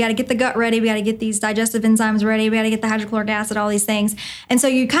gotta get the gut ready, we gotta get these digestive enzymes ready, we gotta get the hydrochloric acid, all these things. And so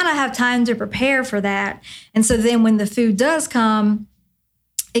you kind of have time to prepare for that. And so then when the food does come,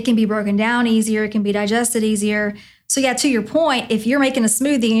 it can be broken down easier, it can be digested easier. So yeah, to your point, if you're making a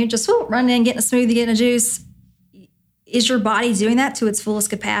smoothie and you're just running in, getting a smoothie, getting a juice, is your body doing that to its fullest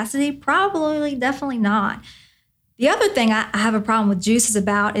capacity? Probably, definitely not. The other thing I have a problem with juices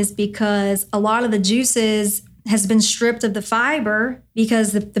about is because a lot of the juices has been stripped of the fiber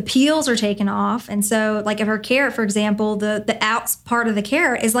because the peels are taken off. And so like if her carrot, for example, the out part of the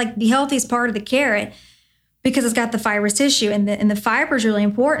carrot is like the healthiest part of the carrot because it's got the fibrous tissue. And the fiber is really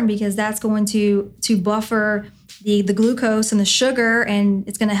important because that's going to buffer the glucose and the sugar, and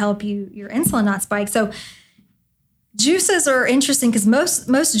it's going to help your insulin not spike. So juices are interesting because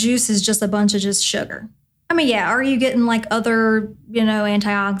most juice is just a bunch of just sugar. I mean, yeah, are you getting like other,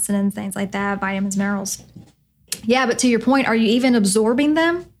 antioxidants, things like that, vitamins, minerals? Yeah, but to your point, are you even absorbing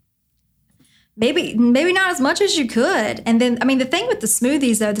them? Maybe not as much as you could. And then, the thing with the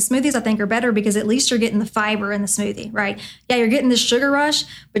smoothies, though, the smoothies I think are better because at least you're getting the fiber in the smoothie, right? Yeah, you're getting the sugar rush,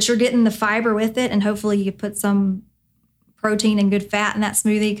 but you're getting the fiber with it, and hopefully you put some protein and good fat in that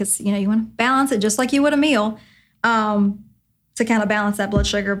smoothie because, you want to balance it just like you would a meal. To kind of balance that blood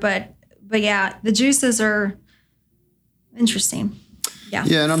sugar. But yeah, the juices are interesting. Yeah.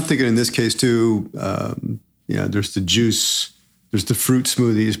 Yeah. And I'm thinking in this case too, there's the juice, there's the fruit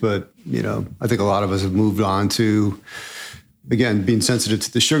smoothies, but I think a lot of us have moved on to, again, being sensitive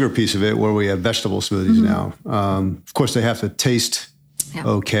to the sugar piece of it, where we have vegetable smoothies now. Of course they have to taste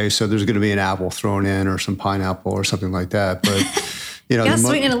okay. So there's going to be an apple thrown in or some pineapple or something like that. But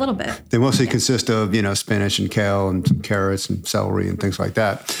sweeten it a little bit. They mostly consist of, spinach and kale and some carrots and celery and things like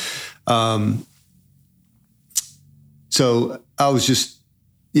that. So I was just,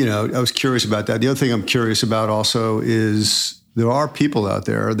 I was curious about that. The other thing I'm curious about also is there are people out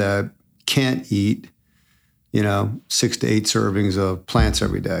there that can't eat, 6 to 8 servings of plants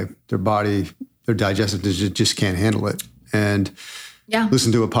every day. Their body, their digestive just can't handle it. And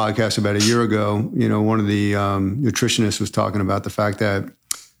listened to a podcast about a year ago. One of the nutritionists was talking about the fact that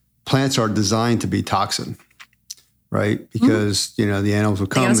plants are designed to be toxin, right? Because, the animals will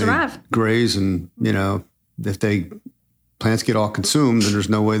come, they graze, and, if plants get all consumed, then there's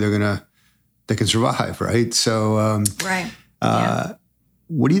no way they're going to they can survive, right? So, Right.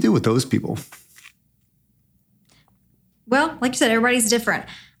 What do you do with those people? Well, like you said, everybody's different.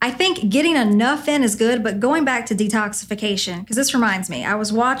 I think getting enough in is good, but going back to detoxification, because this reminds me, I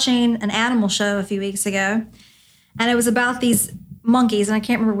was watching an animal show a few weeks ago, and it was about these monkeys, and I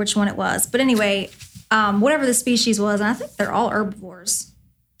can't remember which one it was. But anyway, whatever the species was, and I think they're all herbivores.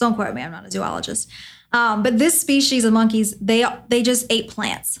 Don't quote me, I'm not a zoologist. But this species of monkeys, they just ate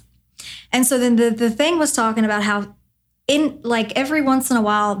plants. And so then the thing was talking about how every once in a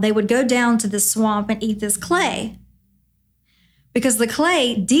while, they would go down to the swamp and eat this clay, because the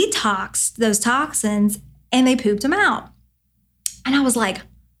clay detoxed those toxins and they pooped them out. And I was like,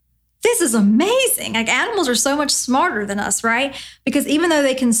 this is amazing. Like, animals are so much smarter than us, right? Because even though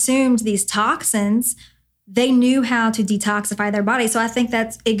they consumed these toxins, they knew how to detoxify their body. So I think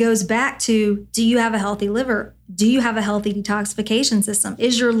it goes back to, do you have a healthy liver? Do you have a healthy detoxification system?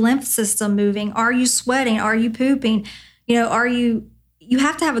 Is your lymph system moving? Are you sweating? Are you pooping? You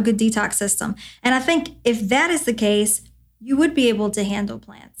have to have a good detox system. And I think if that is the case, you would be able to handle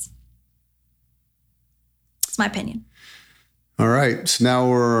plants. That's my opinion. All right. So now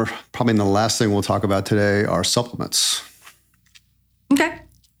we're probably in the last thing we'll talk about today, are supplements. Okay.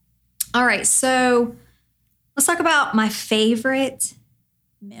 All right. So let's talk about my favorite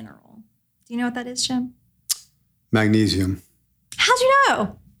mineral. Do you know what that is, Jim? Magnesium. How'd you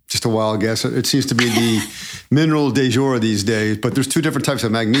know? Just a wild guess. It seems to be the mineral du jour these days, but there's two different types of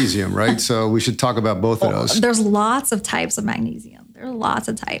magnesium, right? So we should talk about both of those. There's lots of types of magnesium. There are lots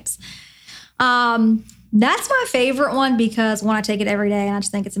of types. That's my favorite one because, one, I take it every day and I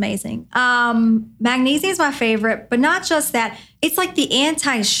just think it's amazing. Magnesium is my favorite, but not just that. It's like the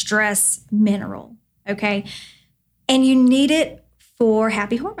anti-stress mineral, okay? And you need it for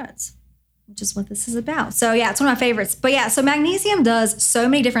happy hormones, which is what this is about. So yeah, it's one of my favorites. But yeah, so magnesium does so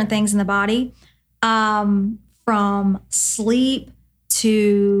many different things in the body, from sleep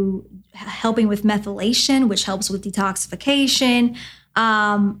to helping with methylation, which helps with detoxification.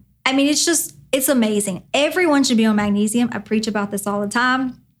 I mean, it's amazing. Everyone should be on magnesium. I preach about this all the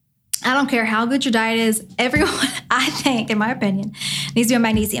time. I don't care how good your diet is. Everyone, I think, in my opinion, needs to be on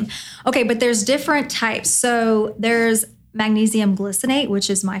magnesium. Okay, but there's different types. So there's magnesium glycinate, which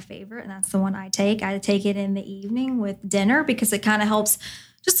is my favorite, and that's the one I take. I take it in the evening with dinner because it kind of helps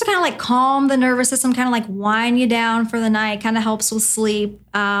just to kind of like calm the nervous system, kind of like wind you down for the night, kind of helps with sleep,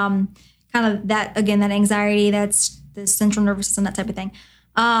 kind of that, again, that anxiety, that's the central nervous system, that type of thing.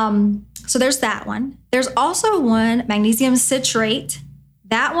 So there's that one. There's also one, magnesium citrate.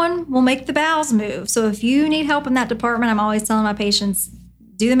 That one will make the bowels move. So if you need help in that department, I'm always telling my patients,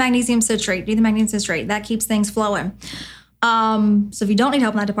 do the magnesium citrate, That keeps things flowing. So if you don't need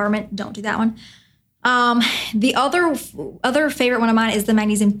help in that department, don't do that one. The other favorite one of mine is the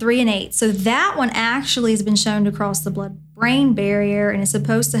magnesium threonate. So that one actually has been shown to cross the blood-brain barrier and is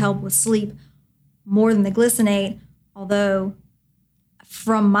supposed to help with sleep more than the glycinate, although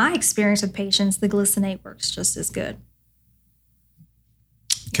from my experience with patients, the glycinate works just as good.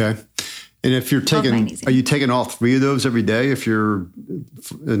 Okay. And if you're are you taking all three of those every day if you're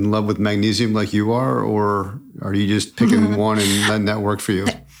in love with magnesium like you are, or are you just picking one and letting that work for you?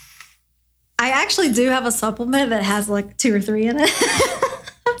 I actually do have a supplement that has like 2 or 3 in it.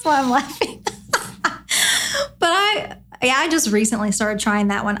 That's why I'm laughing. But I just recently started trying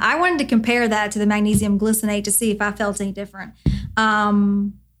that one. I wanted to compare that to the magnesium glycinate to see if I felt any different. I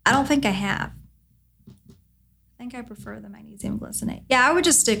don't think I have. I think I prefer the magnesium glycinate. Yeah, I would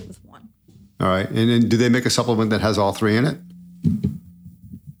just stick with one. All right. And then do they make a supplement that has all 3 in it?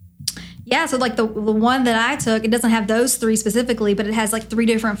 Yeah, so like the one that I took, it doesn't have those 3 specifically, but it has like 3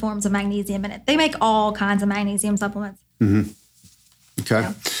 different forms of magnesium in it. They make all kinds of magnesium supplements. Mm-hmm. Okay.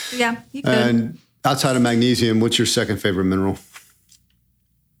 Yeah, you could. And outside of magnesium, what's your second favorite mineral?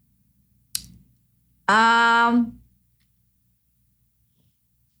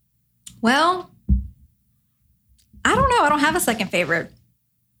 Well, I don't know. I don't have a second favorite.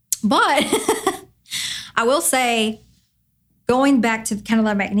 But I will say, going back to kind of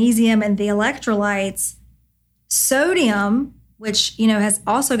the magnesium and the electrolytes, sodium, which, has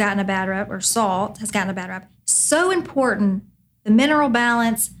also gotten a bad rep, or salt has gotten a bad rep, so important. The mineral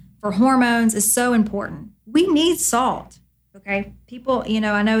balance for hormones is so important. We need salt, okay? People,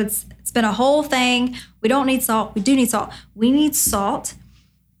 I know it's been a whole thing. We don't need salt. We do need salt. We need salt.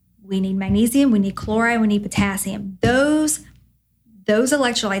 We need magnesium. We need chloride. We need potassium. Those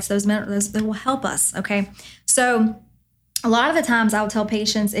electrolytes, those minerals, they will help us, okay? So a lot of the times I'll tell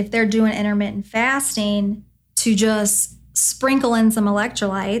patients, if they're doing intermittent fasting, to just sprinkle in some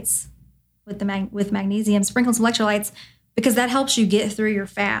electrolytes with magnesium, sprinkle some electrolytes, because that helps you get through your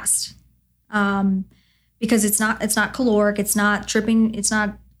fast. because it's not caloric, it's not tripping, it's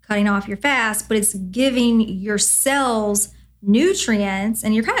not cutting off your fast, but it's giving your cells nutrients,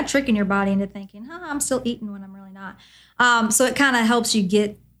 and you're kind of tricking your body into thinking, I'm still eating when I'm really not. So it kind of helps you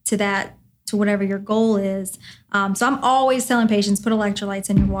get to whatever your goal is. So I'm always telling patients, put electrolytes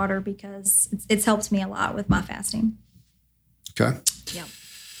in your water because it's helped me a lot with my fasting. Okay. Yeah,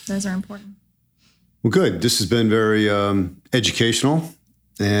 those are important. Well, good. This has been very educational,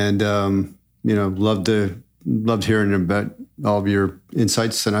 and loved hearing about all of your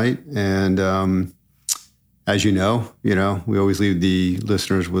insights tonight. And as you know, we always leave the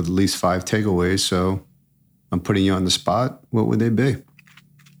listeners with at least 5 takeaways. So I'm putting you on the spot. What would they be?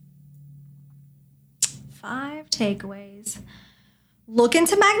 5 takeaways. Look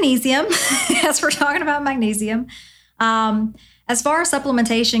into magnesium, as we're talking about magnesium. As far as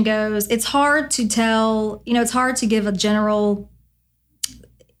supplementation goes, it's hard to tell, it's hard to give a general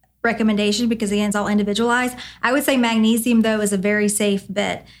recommendation because, again, it's all individualized. I would say magnesium, though, is a very safe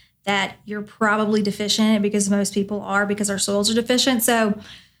bet that you're probably deficient in it, because most people are, because our soils are deficient. So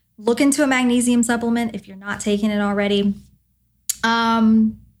look into a magnesium supplement if you're not taking it already.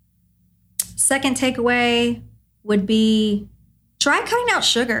 Second takeaway would be try cutting out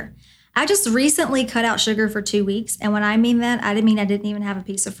sugar. I just recently cut out sugar for 2 weeks. And when I mean that, I didn't even have a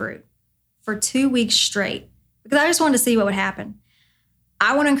piece of fruit for 2 weeks straight, because I just wanted to see what would happen.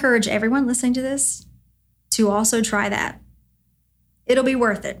 I want to encourage everyone listening to this to also try that. It'll be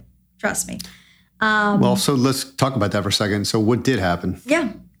worth it. Trust me. So let's talk about that for a second. So what did happen?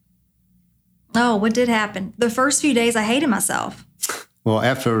 Yeah. Oh, what did happen? The first few days, I hated myself. Well,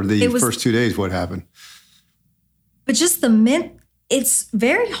 after the first 2 days, what happened? But just it's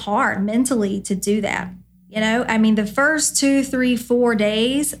very hard mentally to do that. The first 2, 3, 4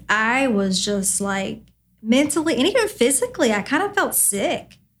 days, I was just like mentally and even physically, I kind of felt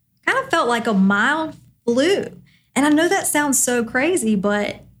sick. Kind of felt like a mild flu. And I know that sounds so crazy,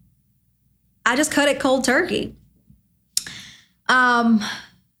 but I just cut it cold turkey.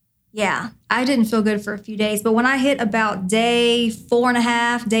 Yeah, I didn't feel good for a few days. But when I hit about day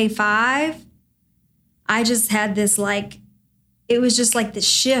 4.5, day 5, I just had this it was just like the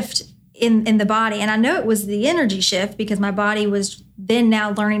shift in the body. And I know it was the energy shift because my body was then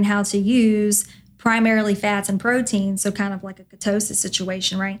now learning how to use primarily fats and proteins. So kind of like a ketosis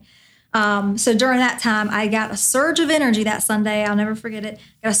situation, right? So during that time, I got a surge of energy that Sunday. I'll never forget it.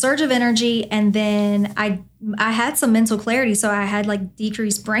 Got a surge of energy. And then I had some mental clarity. So I had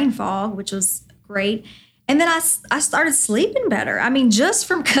decreased brain fog, which was great. And then I started sleeping better. Just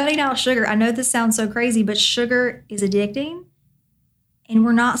from cutting out sugar. I know this sounds so crazy, but sugar is addicting. And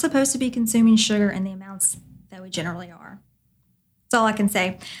we're not supposed to be consuming sugar in the amounts that we generally are. That's all I can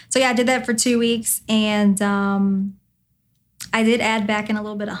say. So yeah, I did that for 2 weeks. And I did add back in a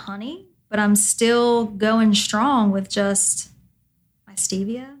little bit of honey, but I'm still going strong with just my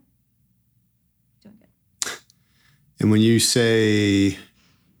stevia. Doing good. And when you say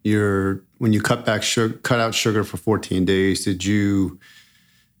when you cut out sugar for 14 days, did you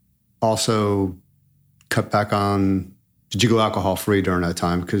also cut back on? Did you go alcohol free during that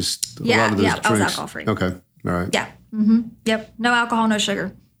time? Because a lot of those drinks, I was alcohol free. Okay, all right. Yeah. Mm-hmm. Yep. No alcohol, no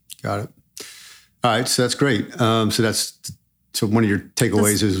sugar. Got it. All right, so that's great. So one of your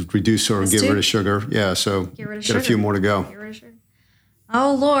takeaways is reduce or get rid of sugar. Yeah, so get rid of sugar. A few more to go. Get rid of sugar.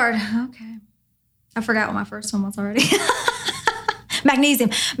 Oh, Lord. Okay. I forgot what my first one was already.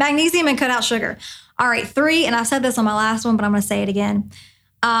 Magnesium and cut out sugar. All right, 3, and I said this on my last one, but I'm going to say it again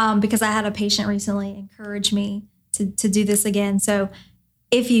because I had a patient recently encourage me to do this again. So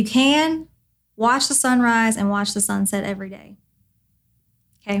if you can, watch the sunrise and watch the sunset every day.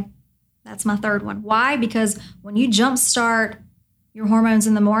 Okay? That's my 3rd one. Why? Because when you jumpstart your hormones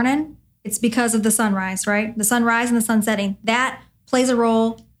in the morning, it's because of the sunrise, right? The sunrise and the sun setting. That plays a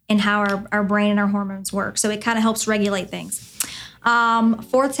role in how our brain and our hormones work. So it kind of helps regulate things. 4th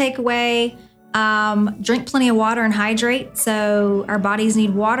takeaway, drink plenty of water and hydrate. So our bodies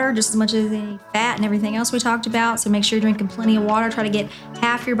need water just as much as they need fat and everything else we talked about. So make sure you're drinking plenty of water. Try to get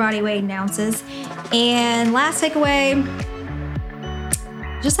half your body weight in ounces. And last takeaway,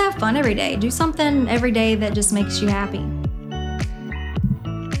 just have fun every day. Do something every day that just makes you happy.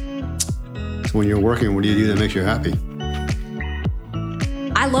 So when you're working, what do you do that makes you happy?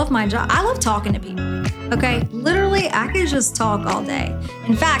 I love my job. I love talking to people. Okay? Literally, I could just talk all day.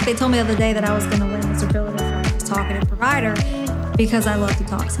 In fact, they told me the other day that I was going to win the superlative for most talkative provider because I love to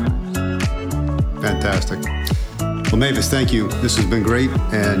talk so much. Fantastic. Well, Mavis, thank you. This has been great,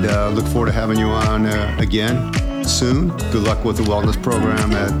 and look forward to having you on again soon. Good luck with the wellness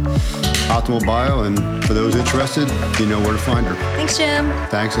program at Optimal Bio, and for those interested, you know where to find her. Thanks, Jim.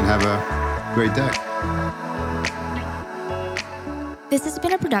 Thanks, and have a great day. This has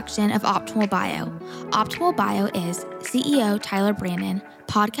been a production of Optimal Bio. Optimal Bio is CEO Tyler Brannon,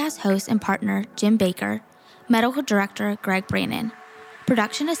 podcast host and partner Jim Baker, medical director Greg Brannon,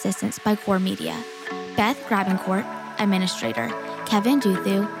 production assistance by Core Media, Beth Grabencourt, administrator, Kevin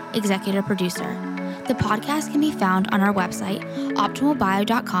Duthu, executive producer. The podcast can be found on our website,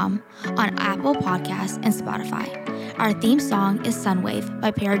 optimalbio.com, on Apple Podcasts and Spotify. Our theme song is Sunwave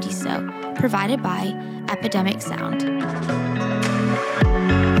by Paradiso, provided by Epidemic Sound.